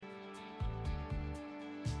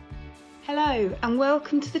Hello and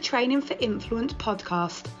welcome to the Training for Influence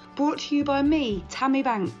podcast, brought to you by me, Tammy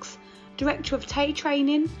Banks, Director of TAE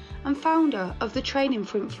Training and founder of the Training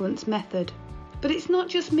for Influence method. But it's not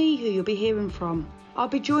just me who you'll be hearing from. I'll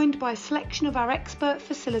be joined by a selection of our expert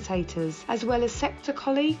facilitators, as well as sector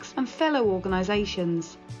colleagues and fellow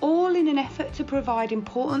organisations, all in an effort to provide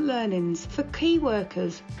important learnings for key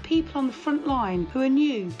workers, people on the front line who are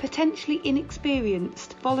new, potentially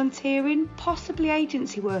inexperienced, volunteering, possibly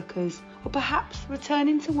agency workers, or perhaps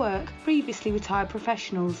returning to work previously retired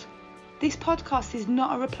professionals. This podcast is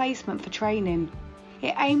not a replacement for training.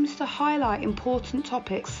 It aims to highlight important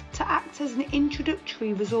topics to act as an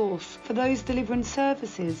introductory resource for those delivering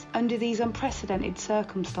services under these unprecedented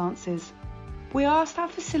circumstances. We asked our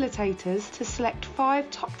facilitators to select 5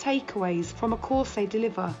 top takeaways from a course they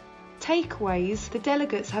deliver. Takeaways the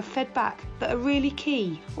delegates have fed back that are really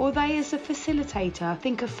key, or they as a facilitator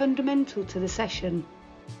think are fundamental to the session.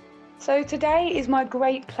 So today is my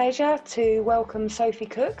great pleasure to welcome Sophie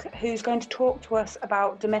Cook, who's going to talk to us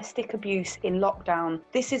about domestic abuse in lockdown.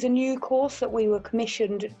 This is a new course that we were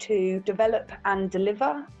commissioned to develop and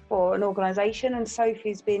deliver for an organisation, and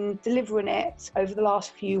Sophie's been delivering it over the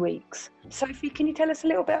last few weeks. Sophie, can you tell us a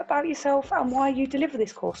little bit about yourself and why you deliver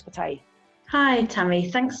this course for TAE? Hi Tammy,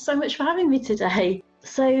 thanks so much for having me today.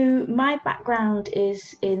 So my background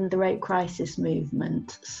is in the rape crisis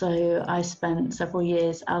movement. So I spent several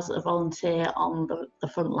years as a volunteer on the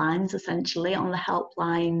front lines, essentially on the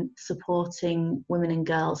helpline, supporting women and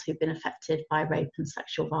girls who've been affected by rape and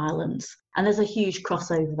sexual violence. And there's a huge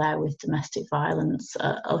crossover there with domestic violence.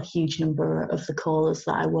 A huge number of the callers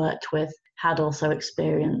that I worked with had also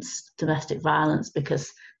experienced domestic violence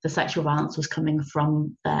because the sexual violence was coming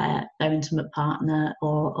from their intimate partner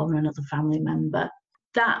or another family member.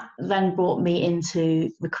 That then brought me into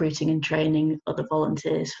recruiting and training other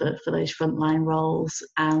volunteers for those frontline roles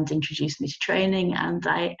and introduced me to training, and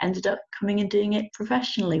I ended up coming and doing it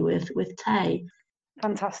professionally with TAE.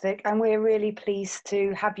 Fantastic, and we're really pleased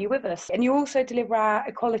to have you with us. And you also deliver our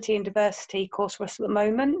Equality and Diversity course for us at the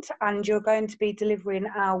moment, and you're going to be delivering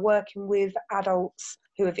our Working with Adults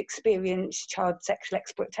who have experienced child sexual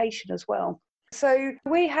exploitation as well. So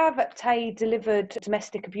we have at TAE delivered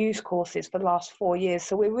domestic abuse courses for the last 4 years,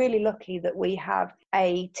 so we're really lucky that we have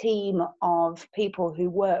a team of people who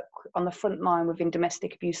work on the front line within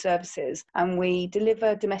domestic abuse services, and we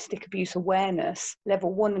deliver domestic abuse awareness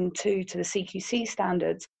level 1 and 2 to the CQC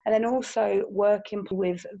standards, and then also working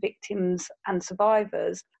with victims and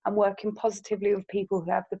survivors and working positively with people who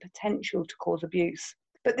have the potential to cause abuse.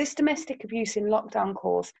 But this domestic abuse in lockdown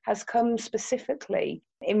course has come specifically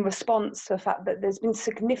in response to the fact that there's been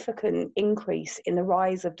significant increase in the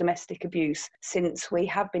rise of domestic abuse since we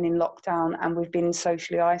have been in lockdown and we've been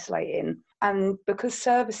socially isolating. And because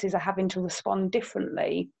services are having to respond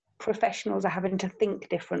differently, professionals are having to think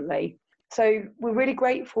differently. So we're really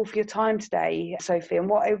grateful for your time today, Sophie, and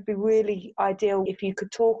what it would be really ideal if you could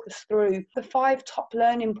talk us through the 5 top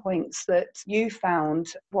learning points that you found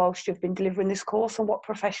whilst you've been delivering this course and what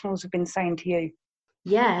professionals have been saying to you.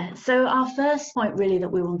 Yeah, so our first point really that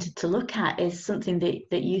we wanted to look at is something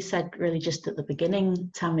that you said really just at the beginning,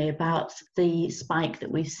 Tammy, about the spike that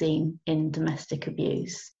we've seen in domestic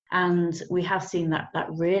abuse. And we have seen that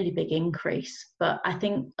really big increase. But I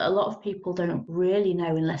think a lot of people don't really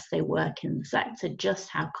know, unless they work in the sector, just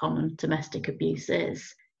how common domestic abuse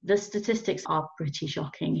is. The statistics are pretty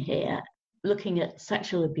shocking here. Looking at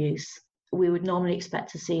sexual abuse, we would normally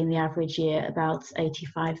expect to see in the average year about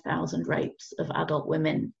 85,000 rapes of adult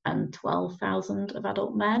women and 12,000 of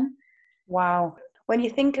adult men. Wow. When you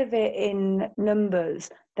think of it in numbers,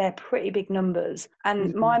 they're pretty big numbers.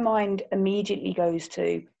 And my mind immediately goes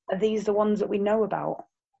to, are these the ones that we know about?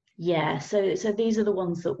 Yeah, so these are the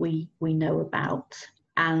ones that we know about.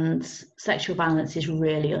 And sexual violence is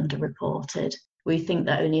really underreported. We think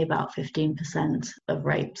that only about 15% of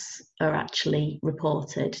rapes are actually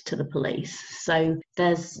reported to the police. So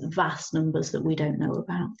there's vast numbers that we don't know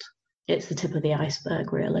about. It's the tip of the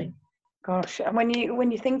iceberg, really. Gosh, and when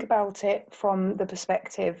you think about it from the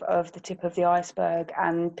perspective of the tip of the iceberg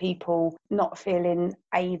and people not feeling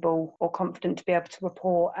able or confident to be able to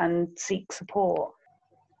report and seek support,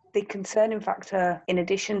 the concerning factor in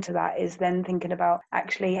addition to that is then thinking about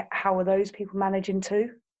actually how are those people managing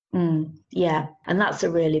too? Yeah, and that's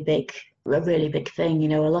a really big thing. You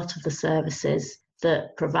know, a lot of the services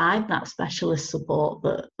that provide that specialist support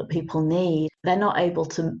that people need, they're not able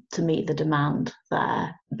to meet the demand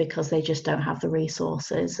there because they just don't have the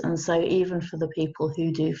resources. And so even for the people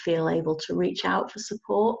who do feel able to reach out for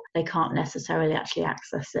support, they can't necessarily actually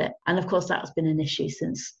access it. And of course, that's been an issue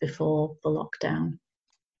since before the lockdown.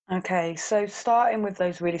 Okay, so starting with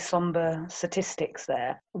those really sombre statistics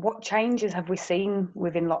there, what changes have we seen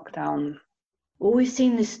within lockdown? Well, we've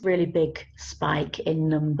seen this really big spike in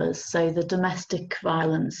numbers. So the domestic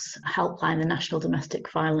violence helpline, the National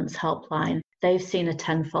Domestic Violence Helpline, they've seen a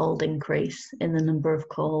tenfold increase in the number of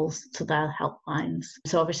calls to their helplines.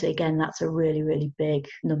 So obviously, again, that's a really, really big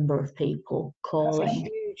number of people calling. That's a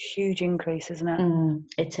huge, huge increase, isn't it?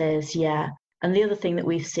 It is, yeah. And the other thing that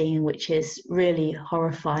we've seen, which is really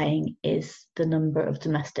horrifying, is the number of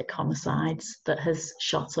domestic homicides that has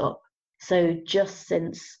shot up. So just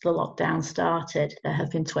since the lockdown started, there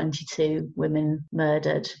have been 22 women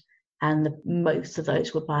murdered, and most of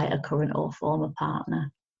those were by a current or former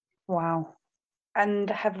partner. Wow.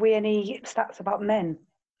 And have we any stats about men?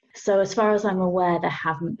 So as far as I'm aware, there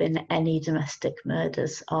haven't been any domestic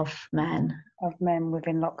murders of men. Of men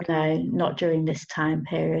within lockdown? No, not during this time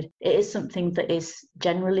period. It is something that is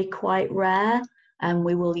generally quite rare, and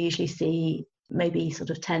we will usually see maybe sort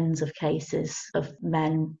of tens of cases of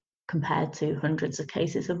men compared to hundreds of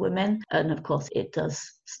cases of women. And of course, it does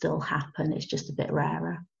still happen. It's just a bit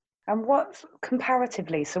rarer. And what's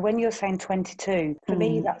comparatively, so when you're saying 22, for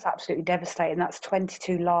me, that's absolutely devastating. That's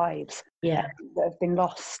 22 lives that have been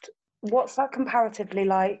lost. What's that comparatively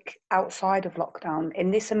like outside of lockdown? In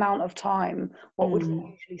this amount of time, what would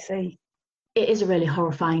you usually see? It is a really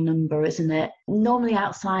horrifying number, isn't it? Normally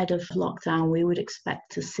outside of lockdown, we would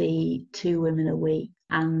expect to see 2 women a week,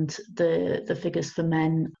 and the figures for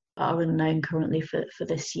men are unknown currently for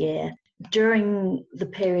this year. During the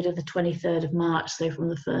period of the 23rd of March, so from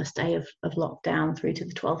the first day of lockdown through to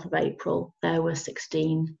the 12th of April, there were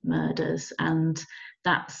 16 murders, and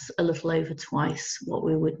that's a little over twice what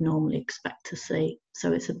we would normally expect to see.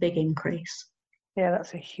 So it's a big increase. Yeah,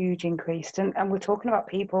 that's a huge increase. And we're talking about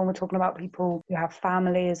people, and we're talking about people who have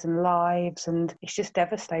families and lives, and it's just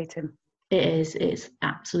devastating. It is. It's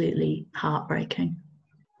absolutely heartbreaking.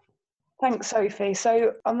 Thanks, Sophie.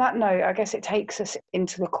 So on that note, I guess it takes us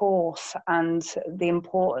into the course and the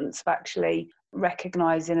importance of actually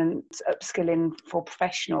recognising and upskilling for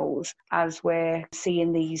professionals as we're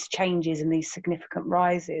seeing these changes and these significant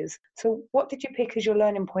rises. So what did you pick as your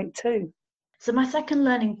learning point too? So my second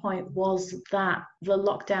learning point was that the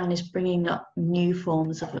lockdown is bringing up new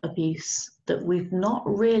forms of abuse that we've not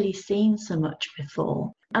really seen so much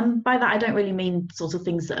before. And by that, I don't really mean sort of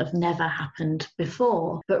things that have never happened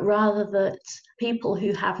before, but rather that people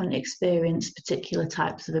who haven't experienced particular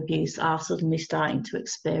types of abuse are suddenly starting to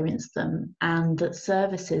experience them, and that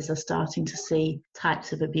services are starting to see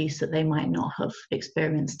types of abuse that they might not have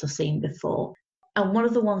experienced or seen before. And one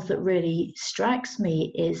of the ones that really strikes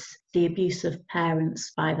me is the abuse of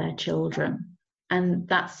parents by their children. And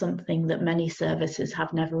that's something that many services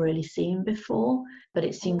have never really seen before, but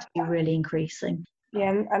it seems to be really increasing.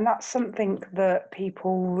 Yeah, and that's something that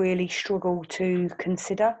people really struggle to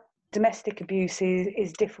consider. Domestic abuse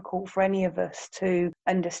is difficult for any of us to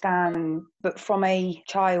understand, but from a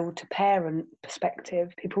child to parent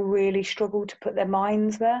perspective, people really struggle to put their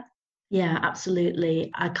minds there. Yeah,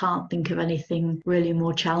 absolutely. I can't think of anything really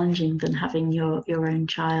more challenging than having your own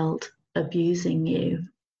child abusing you.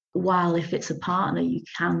 While if it's a partner, you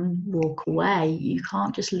can walk away, you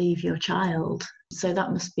can't just leave your child. So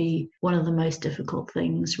that must be one of the most difficult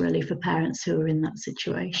things really for parents who are in that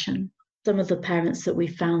situation. Some of the parents that we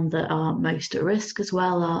found that are most at risk as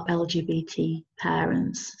well are LGBT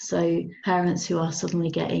parents. So parents who are suddenly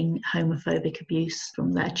getting homophobic abuse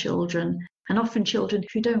from their children, and often children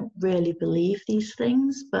who don't really believe these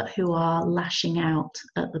things, but who are lashing out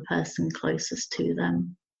at the person closest to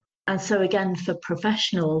them. And so again, for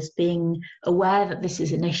professionals, being aware that this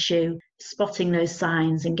is an issue, spotting those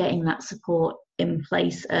signs and getting that support in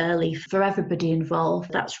place early for everybody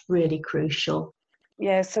involved, that's really crucial.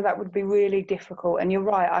 Yeah, so that would be really difficult. And you're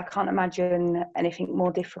right, I can't imagine anything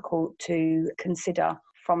more difficult to consider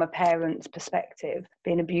from a parent's perspective,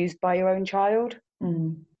 being abused by your own child.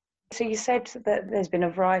 So you said that there's been a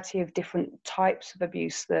variety of different types of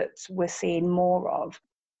abuse that we're seeing more of.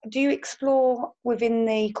 Do you explore within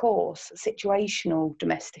the course situational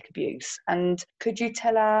domestic abuse? And could you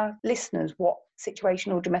tell our listeners what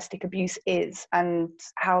situational domestic abuse is and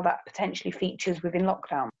how that potentially features within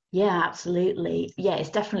lockdown? Yeah, absolutely. Yeah, it's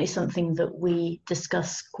definitely something that we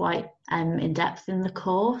discuss quite in depth in the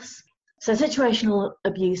course. So situational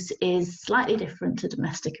abuse is slightly different to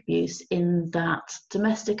domestic abuse in that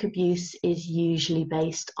domestic abuse is usually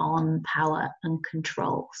based on power and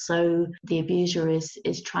control. So the abuser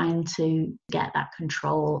is trying to get that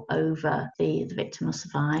control over the victim or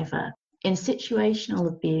survivor. In situational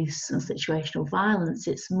abuse and situational violence,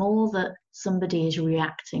 it's more that somebody is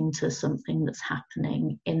reacting to something that's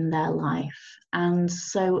happening in their life. And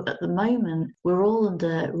so at the moment, we're all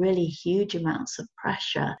under really huge amounts of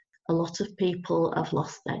pressure. A lot of people have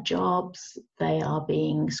lost their jobs. They are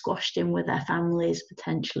being squashed in with their families,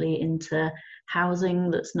 potentially into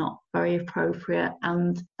housing that's not very appropriate.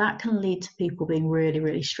 And that can lead to people being really,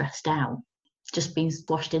 really stressed out, just being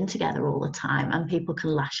squashed in together all the time, and people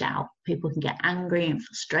can lash out. People can get angry and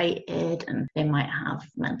frustrated, and they might have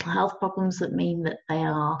mental health problems that mean that they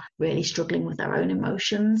are really struggling with their own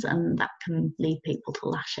emotions, and that can lead people to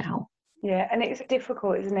lash out. Yeah, and it's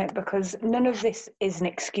difficult, isn't it? Because none of this is an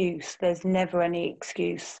excuse. There's never any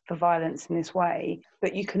excuse for violence in this way.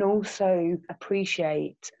 But you can also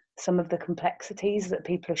appreciate some of the complexities that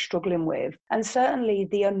people are struggling with. And certainly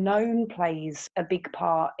the unknown plays a big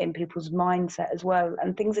part in people's mindset as well.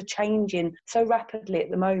 And things are changing so rapidly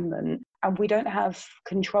at the moment, and we don't have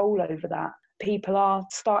control over that. People are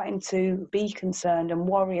starting to be concerned and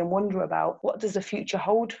worry and wonder about, what does the future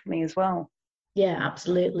hold for me as well? Yeah,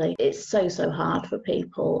 absolutely. It's so hard for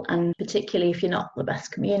people, and particularly if you're not the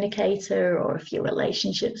best communicator, or if your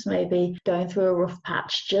relationships may be going through a rough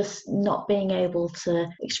patch, just not being able to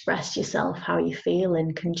express yourself how you're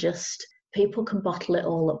feeling people can bottle it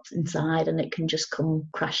all up inside, and it can just come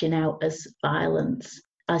crashing out as violence.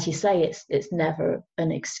 As you say, it's never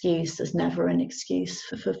an excuse. There's never an excuse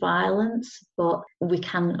for violence, but we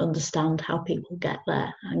can understand how people get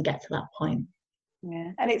there and get to that point.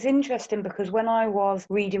 Yeah, and it's interesting because when I was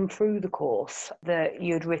reading through the course that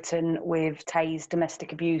you'd written with Tay's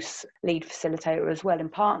domestic abuse lead facilitator as well in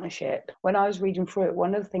partnership, when I was reading through it,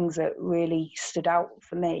 one of the things that really stood out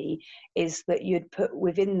for me is that you'd put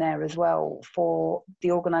within there as well, for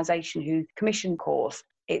the organisation who commissioned the course,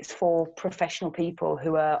 it's for professional people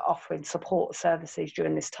who are offering support services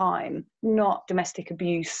during this time, not domestic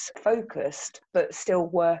abuse focused, but still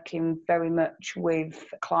working very much with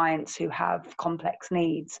clients who have complex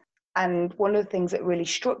needs. And one of the things that really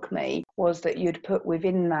struck me was that you'd put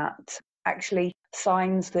within that actually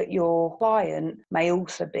signs that your client may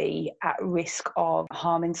also be at risk of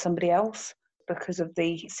harming somebody else, because of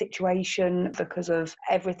the situation, because of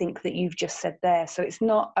everything that you've just said there. So it's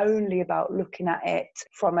not only about looking at it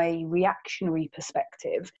from a reactionary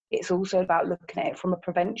perspective, it's also about looking at it from a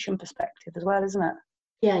prevention perspective as well, isn't it?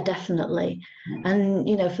 Yeah, definitely. And,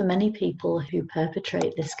 for many people who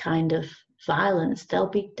perpetrate this kind of violence, they'll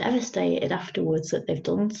be devastated afterwards that they've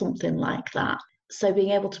done something like that. So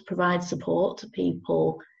being able to provide support to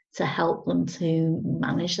people to help them to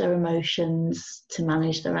manage their emotions, to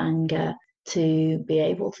manage their anger, to be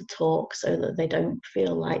able to talk so that they don't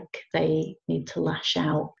feel like they need to lash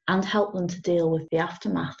out, and help them to deal with the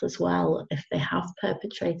aftermath as well if they have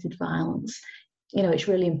perpetrated violence. It's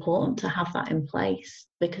really important to have that in place,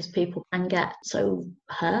 because people can get so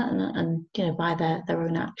hurt and by their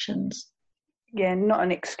own actions. Yeah, not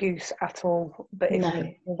an excuse at all, but if No. we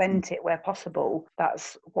can prevent it where possible,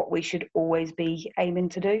 that's what we should always be aiming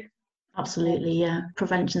to do. Absolutely, yeah.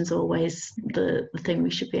 Prevention's always the thing we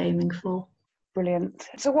should be aiming for. Brilliant.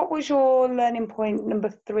 So what was your learning point number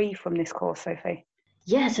 3 from this course, Sophie?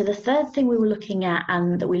 Yeah, so the third thing we were looking at,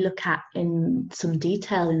 and that we look at in some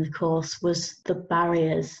detail in the course, was the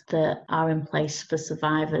barriers that are in place for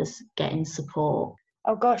survivors getting support.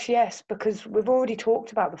 Oh gosh, yes, because we've already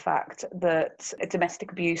talked about the fact that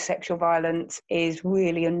domestic abuse, sexual violence is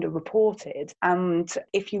really underreported. And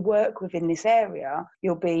if you work within this area,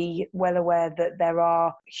 you'll be well aware that there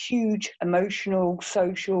are huge emotional,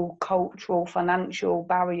 social, cultural, financial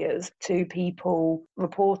barriers to people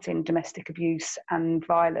reporting domestic abuse and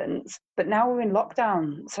violence. But now we're in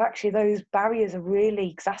lockdown, so actually those barriers are really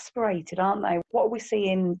exacerbated, aren't they? What are we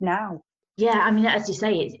seeing now? Yeah, I mean, as you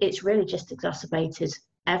say, it's really just exacerbated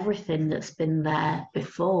everything that's been there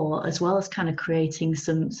before, as well as kind of creating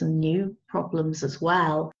some new problems as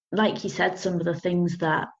well. Like you said, some of the things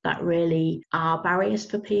that really are barriers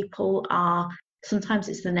for people are, sometimes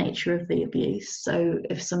it's the nature of the abuse. So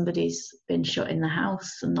if somebody's been shut in the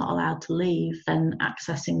house and not allowed to leave, then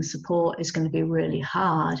accessing support is going to be really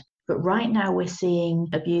hard. But right now we're seeing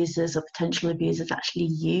abusers or potential abusers actually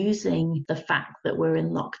using the fact that we're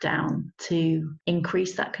in lockdown to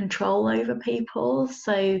increase that control over people.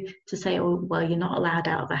 So to say, oh, well, you're not allowed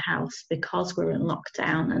out of the house because we're in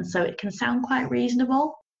lockdown. And so it can sound quite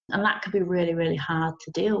reasonable. And that could be really, really hard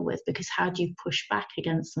to deal with, because how do you push back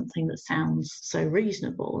against something that sounds so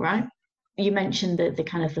reasonable, right? You mentioned the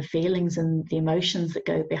kind of the feelings and the emotions that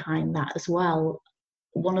go behind that as well.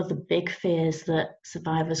 One of the big fears that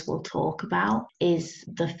survivors will talk about is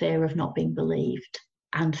the fear of not being believed.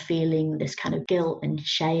 and feeling this kind of guilt and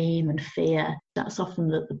shame and fear. That's often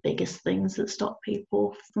the biggest things that stop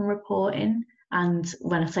people from reporting. And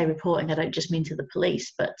when I say reporting, I don't just mean to the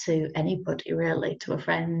police, but to anybody really, to a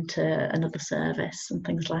friend, to another service and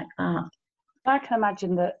things like that. I can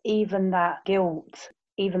imagine that even that guilt,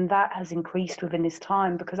 even that has increased within this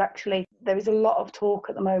time, because actually there is a lot of talk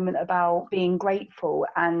at the moment about being grateful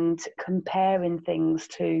and comparing things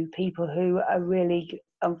to people who are really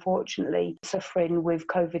unfortunately suffering with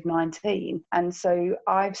COVID-19. And so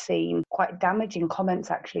I've seen quite damaging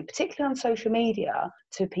comments actually, particularly on social media,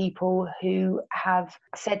 to people who have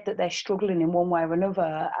said that they're struggling in one way or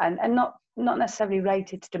another, and not necessarily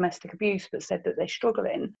related to domestic abuse, but said that they're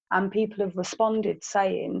struggling. And people have responded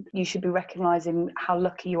saying, you should be recognising how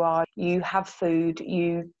lucky you are. You have food,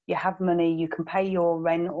 you have money, you can pay your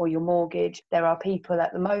rent or your mortgage. There are people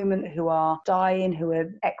at the moment who are dying, who are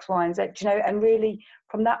X, Y, and Z, and really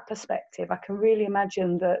from that perspective, I can really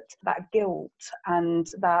imagine that guilt and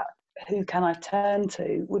that who can I turn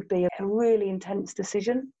to would be a really intense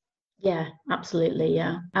decision. Yeah, absolutely.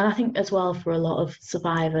 Yeah. And I think as well for a lot of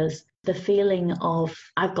survivors, the feeling of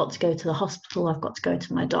I've got to go to the hospital, I've got to go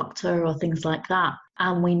to my doctor or things like that.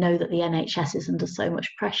 And we know that the NHS is under so much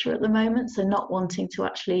pressure at the moment. So not wanting to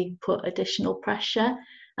actually put additional pressure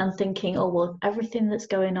and thinking, oh, well, everything that's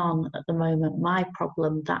going on at the moment, my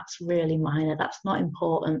problem, that's really minor. That's not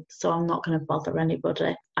important. So I'm not going to bother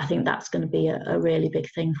anybody. I think that's going to be a really big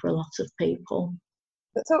thing for a lot of people.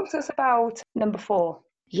 But talk to us about number 4.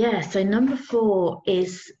 Yeah, so number 4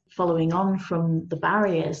 is following on from the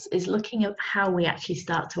barriers, is looking at how we actually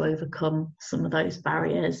start to overcome some of those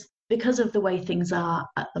barriers. Because of the way things are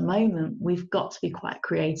at the moment, we've got to be quite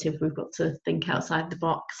creative. We've got to think outside the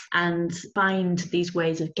box and find these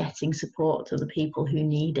ways of getting support to the people who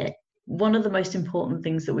need it. One of the most important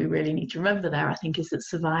things that we really need to remember there, I think, is that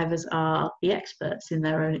survivors are the experts in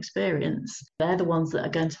their own experience. They're the ones that are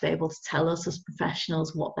going to be able to tell us as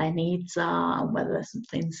professionals what their needs are and whether there's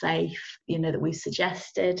something safe, that we've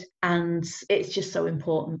suggested. And it's just so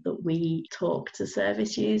important that we talk to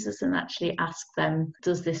service users and actually ask them,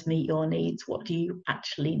 does this meet your needs? What do you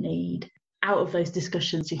actually need? Out of those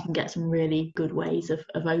discussions, you can get some really good ways of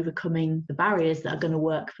overcoming the barriers that are going to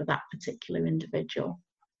work for that particular individual.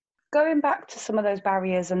 Going back to some of those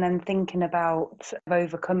barriers and then thinking about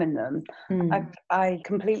overcoming them, I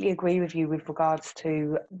completely agree with you with regards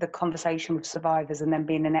to the conversation with survivors and then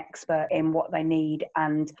being an expert in what they need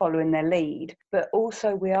and following their lead. But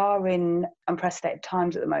also we are in unprecedented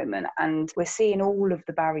times at the moment, and we're seeing all of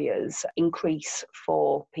the barriers increase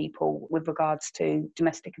for people with regards to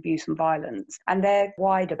domestic abuse and violence. And they're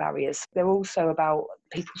wider barriers. They're also about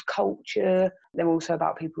people's culture, they're also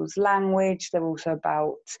about people's language, they're also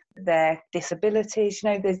about their disabilities.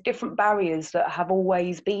 There's different barriers that have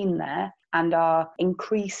always been there and are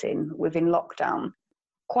increasing within lockdown.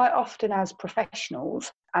 Quite often as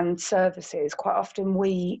professionals and services, quite often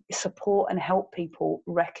we support and help people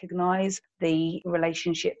recognise the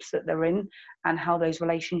relationships that they're in and how those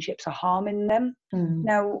relationships are harming them.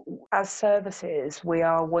 Now, as services, we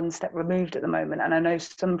are one step removed at the moment, and I know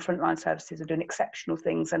some frontline services are doing exceptional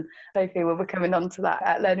things, and Sophie will be coming on to that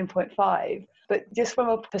at Learning Point 5. But just from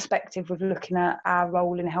a perspective of looking at our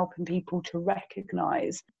role in helping people to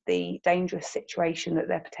recognise the dangerous situation that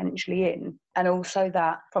they're potentially in, and also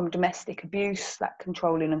that from domestic abuse, that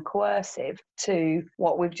controlling and coercive, to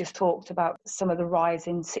what we've just talked about, some of the rise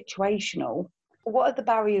in situational, what are the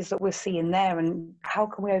barriers that we're seeing there and how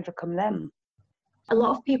can we overcome them? A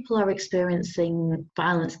lot of people are experiencing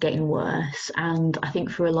violence getting worse, and I think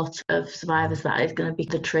for a lot of survivors that is going to be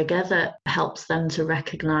the trigger that helps them to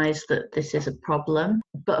recognise that this is a problem.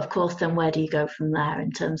 But of course, then where do you go from there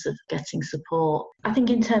in terms of getting support? I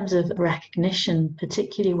think in terms of recognition,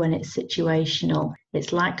 particularly when it's situational,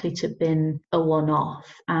 it's likely to have been a one-off,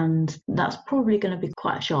 and that's probably going to be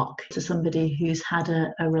quite a shock to somebody who's had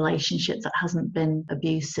a relationship that hasn't been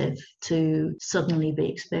abusive to suddenly be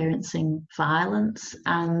experiencing violence.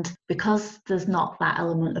 And because there's not that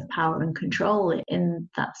element of power and control in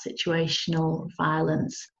that situational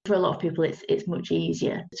violence, for a lot of people it's much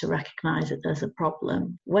easier to recognise that there's a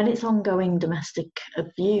problem. When it's ongoing domestic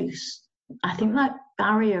abuse, I think that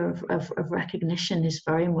barrier of recognition is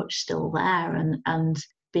very much still there, and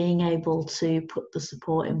being able to put the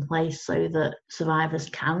support in place so that survivors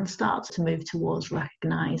can start to move towards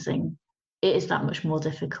recognising it is that much more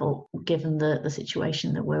difficult given the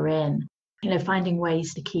situation that we're in. Finding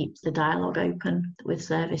ways to keep the dialogue open with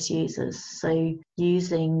service users. So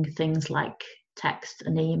using things like text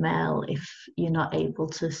and email if you're not able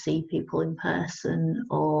to see people in person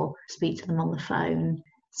or speak to them on the phone.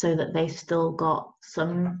 so that they've still got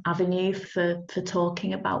some avenue for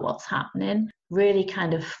talking about what's happening. Really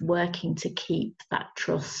kind of working to keep that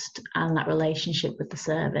trust and that relationship with the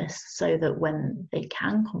service so that when they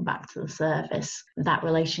can come back to the service, that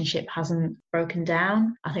relationship hasn't broken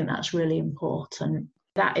down. I think that's really important.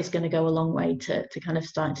 That is going to go a long way to kind of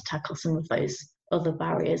starting to tackle some of those other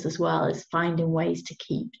barriers as well, is finding ways to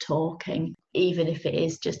keep talking, even if it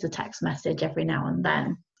is just a text message every now and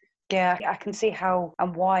then. Yeah, I can see how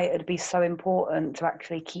and why it would be so important to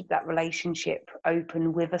actually keep that relationship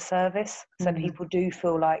open with a service. So people do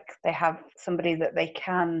feel like they have somebody that they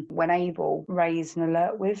can, when able, raise an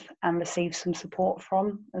alert with and receive some support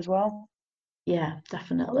from as well. Yeah,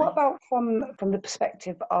 definitely. What about from the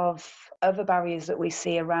perspective of other barriers that we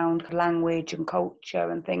see around language and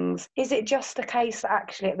culture and things? Is it just a case that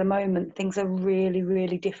actually at the moment things are really,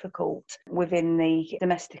 really difficult within the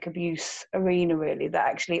domestic abuse arena, really, that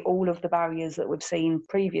actually all of the barriers that we've seen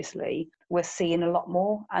previously, we're seeing a lot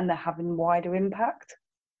more and they're having wider impact?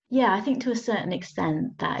 Yeah, I think to a certain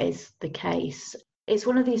extent that is the case. It's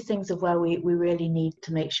one of these things of where we really need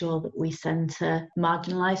to make sure that we centre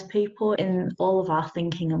marginalised people in all of our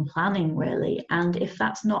thinking and planning, really. And if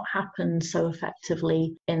that's not happened so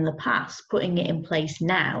effectively in the past, putting it in place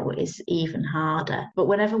now is even harder. But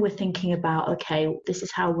whenever we're thinking about, okay, this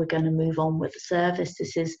is how we're going to move on with the service,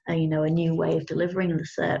 this is a new way of delivering the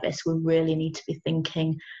service, we really need to be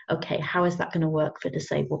thinking, okay, how is that going to work for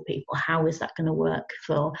disabled people? How is that going to work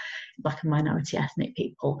for Black and minority ethnic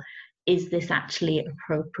people? Is this actually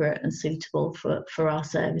appropriate and suitable for our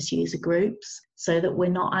service user groups, so that we're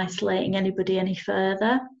not isolating anybody any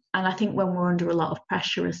further? And I think when we're under a lot of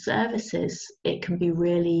pressure as services, it can be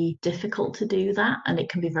really difficult to do that. And it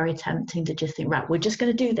can be very tempting to just think, right, we're just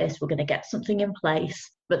going to do this, we're going to get something in place.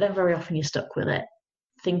 But then very often you're stuck with it,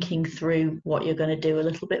 thinking through what you're going to do a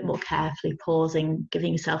little bit more carefully, pausing,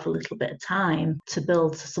 giving yourself a little bit of time to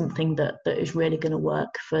build something that is really going to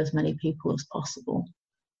work for as many people as possible.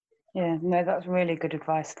 Yeah, no, that's really good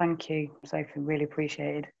advice. Thank you, Sophie. Really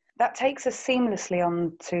appreciated. That takes us seamlessly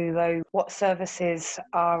on to, though, what services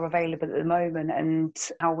are available at the moment and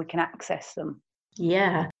how we can access them.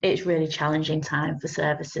 Yeah, it's really challenging time for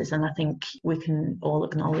services, and I think we can all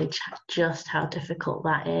acknowledge just how difficult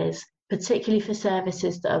that is, particularly for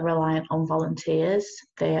services that are reliant on volunteers.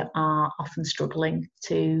 They are often struggling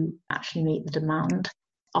to actually meet the demand.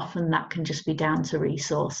 Often that can just be down to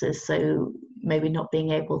resources, so maybe not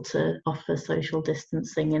being able to offer social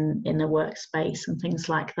distancing in a workspace and things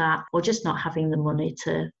like that, or just not having the money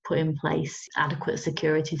to put in place adequate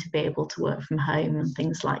security to be able to work from home and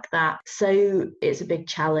things like that. So it's a big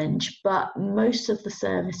challenge, but most of the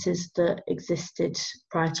services that existed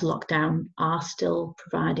prior to lockdown are still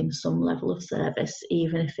providing some level of service,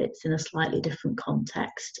 even if it's in a slightly different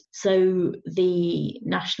context. So the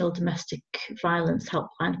National Domestic Violence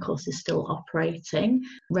Helpline course is still operating.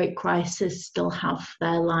 Rape Crisis still have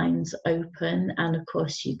their lines open, and of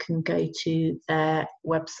course you can go to their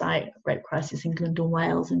website, Rape Crisis England and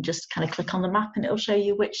Wales, and just kind of click on the map and it'll show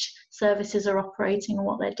you which services are operating and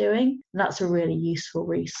what they're doing. And that's a really useful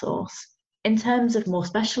resource. In terms of more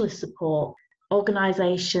specialist support,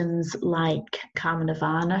 organisations like Karma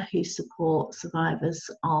Nirvana, who support survivors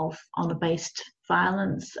of honour-based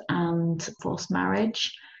violence and forced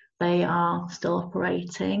marriage, they are still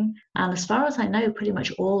operating. And as far as I know, pretty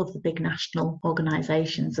much all of the big national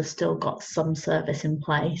organisations have still got some service in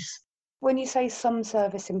place. When you say some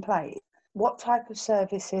service in place, what type of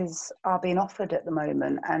services are being offered at the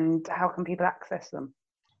moment and how can people access them?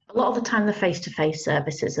 A lot of the time the face-to-face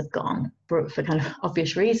services have gone for kind of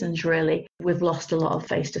obvious reasons, really. We've lost a lot of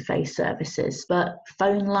face-to-face services, but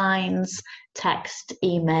phone lines, text,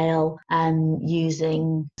 email, and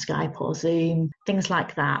using Skype or Zoom, things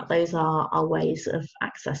like that, those are our ways of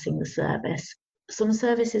accessing the service. Some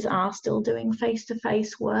services are still doing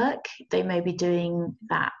face-to-face work. They may be doing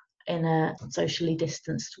that in a socially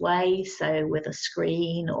distanced way, so with a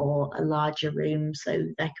screen or a larger room so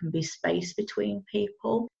there can be space between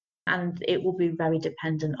people. And it will be very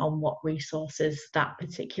dependent on what resources that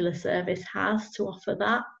particular service has to offer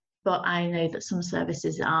that. But I know that some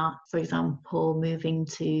services are, for example, moving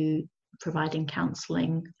to providing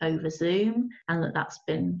counselling over Zoom, and that's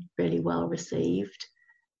been really well received.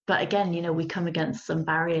 But again, we come against some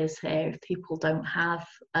barriers here. If people don't have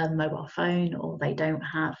a mobile phone or they don't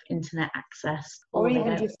have internet access. Or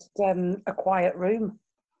even just a quiet room.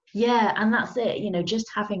 Yeah, and that's it, just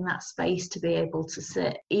having that space to be able to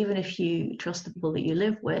sit, even if you trust the people that you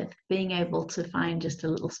live with, being able to find just a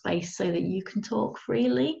little space so that you can talk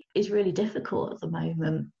freely is really difficult at the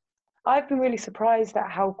moment. I've been really surprised at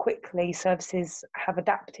how quickly services have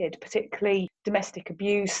adapted, particularly domestic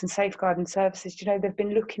abuse and safeguarding services. They've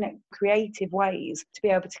been looking at creative ways to be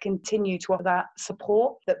able to continue to offer that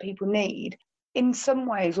support that people need. In some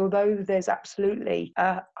ways, although there's absolutely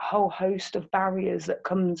a whole host of barriers that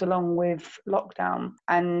comes along with lockdown,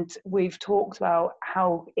 and we've talked about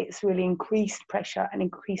how it's really increased pressure and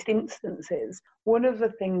increased instances, one of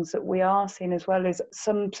the things that we are seeing as well is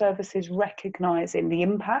some services recognising the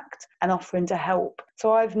impact and offering to help.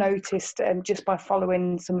 So I've noticed, just by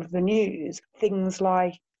following some of the news, things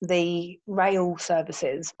like the rail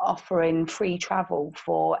services offering free travel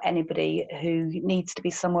for anybody who needs to be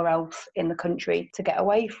somewhere else in the country to get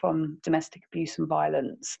away from domestic abuse and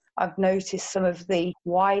violence. I've noticed some of the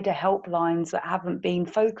wider helplines that haven't been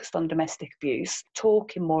focused on domestic abuse,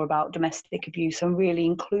 talking more about domestic abuse and really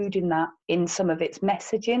including that in some of its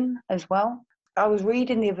messaging as well. I was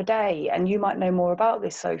reading the other day, and you might know more about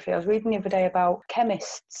this, Sophie. I was reading the other day about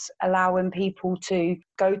chemists allowing people to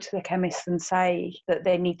go to the chemist and say that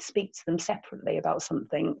they need to speak to them separately about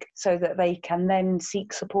something so that they can then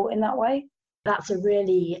seek support in that way. That's a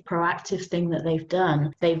really proactive thing that they've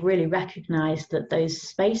done. They've really recognised that those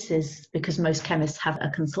spaces, because most chemists have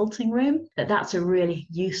a consulting room, that's a really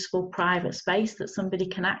useful private space that somebody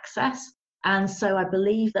can access. And so I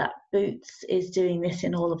believe that Boots is doing this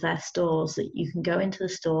in all of their stores, that you can go into the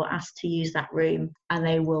store, ask to use that room, and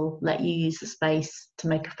they will let you use the space to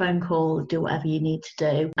make a phone call, do whatever you need to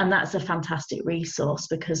do. And that's a fantastic resource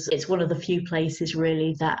because it's one of the few places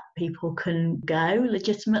really that people can go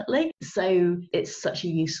legitimately. So it's such a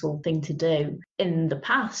useful thing to do. In the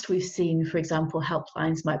past, we've seen, for example,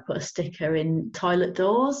 helplines might put a sticker in toilet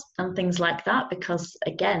doors and things like that, because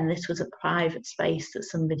again, this was a private space that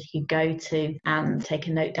somebody could go to and take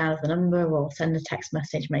a note down of the number or send a text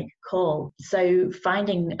message, make a call. So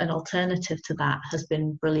finding an alternative to that has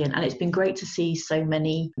been brilliant. And it's been great to see so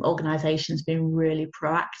many organisations being really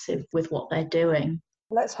proactive with what they're doing.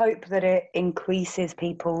 Let's hope that it increases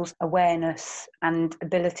people's awareness and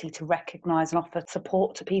ability to recognise and offer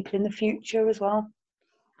support to people in the future as well.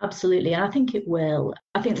 Absolutely, and I think it will.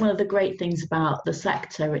 I think one of the great things about the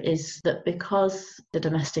sector is that because the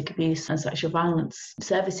domestic abuse and sexual violence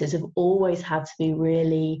services have always had to be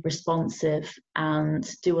really responsive and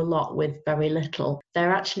do a lot with very little,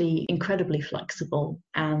 they're actually incredibly flexible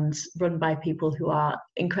and run by people who are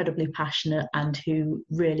incredibly passionate and who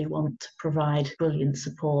really want to provide brilliant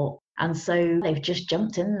support. And so they've just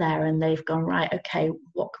jumped in there and they've gone, right, okay,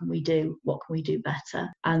 what can we do? What can we do better?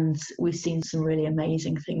 And we've seen some really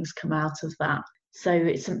amazing things come out of that. So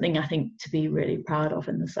it's something I think to be really proud of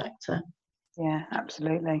in the sector. Yeah,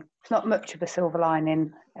 absolutely. It's not much of a silver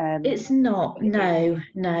lining. It's not,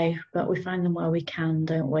 no, but we find them where we can,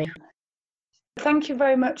 don't we? Thank you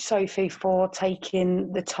very much, Sophie, for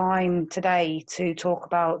taking the time today to talk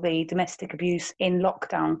about the domestic abuse in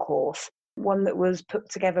lockdown course. One that was put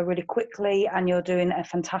together really quickly, and you're doing a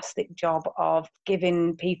fantastic job of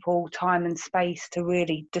giving people time and space to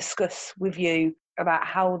really discuss with you about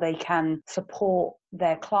how they can support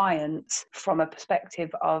their clients from a perspective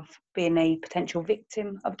of being a potential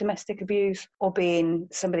victim of domestic abuse or being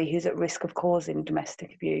somebody who's at risk of causing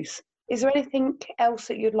domestic abuse. Is there anything else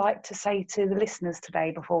that you'd like to say to the listeners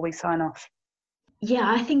today before we sign off?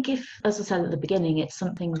 Yeah, I think if, as I said at the beginning, it's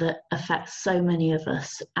something that affects so many of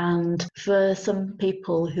us. And for some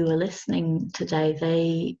people who are listening today,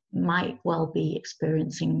 they might well be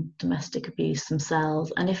experiencing domestic abuse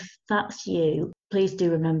themselves. And if that's you, please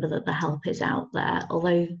do remember that the help is out there.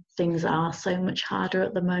 Although things are so much harder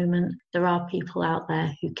at the moment, there are people out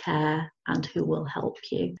there who care and who will help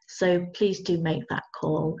you. So please do make that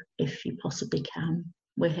call if you possibly can.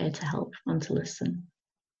 We're here to help and to listen.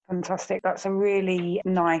 Fantastic. That's a really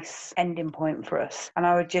nice ending point for us. And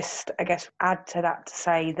I would just, add to that to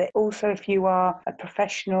say that also if you are a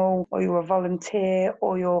professional or you're a volunteer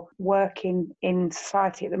or you're working in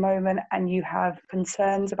society at the moment and you have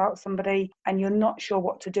concerns about somebody and you're not sure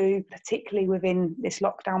what to do, particularly within this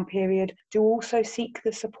lockdown period, do also seek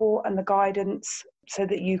the support and the guidance so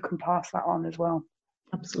that you can pass that on as well.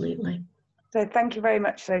 Absolutely. So thank you very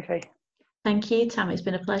much, Sophie. Thank you, Tam. It's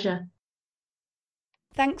been a pleasure.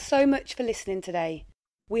 Thanks so much for listening today.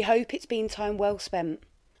 We hope it's been time well spent.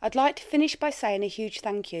 I'd like to finish by saying a huge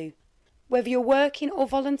thank you. Whether you're working or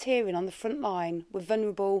volunteering on the front line with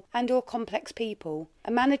vulnerable and or complex people,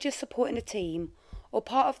 a manager supporting a team, or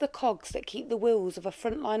part of the cogs that keep the wheels of a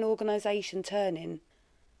frontline organisation turning,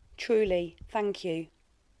 truly, thank you.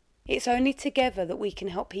 It's only together that we can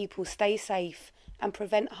help people stay safe and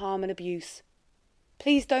prevent harm and abuse.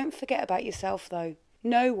 Please don't forget about yourself though.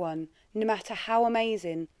 No one, no matter how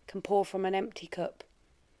amazing, can pour from an empty cup.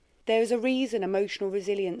 There is a reason emotional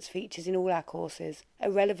resilience features in all our courses,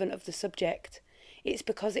 irrelevant of the subject. It's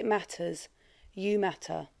because it matters. You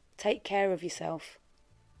matter. Take care of yourself.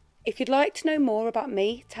 If you'd like to know more about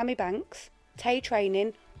me, Tammy Banks, TAY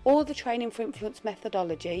Training, or the Training for Influence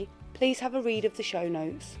methodology, please have a read of the show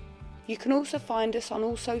notes. You can also find us on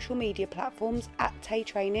all social media platforms at TAY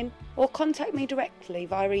Training, or contact me directly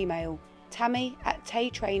via email,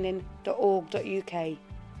 tammy@taytraining.org.uk.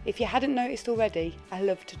 If you hadn't noticed already, I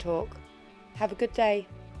love to talk. Have a good day.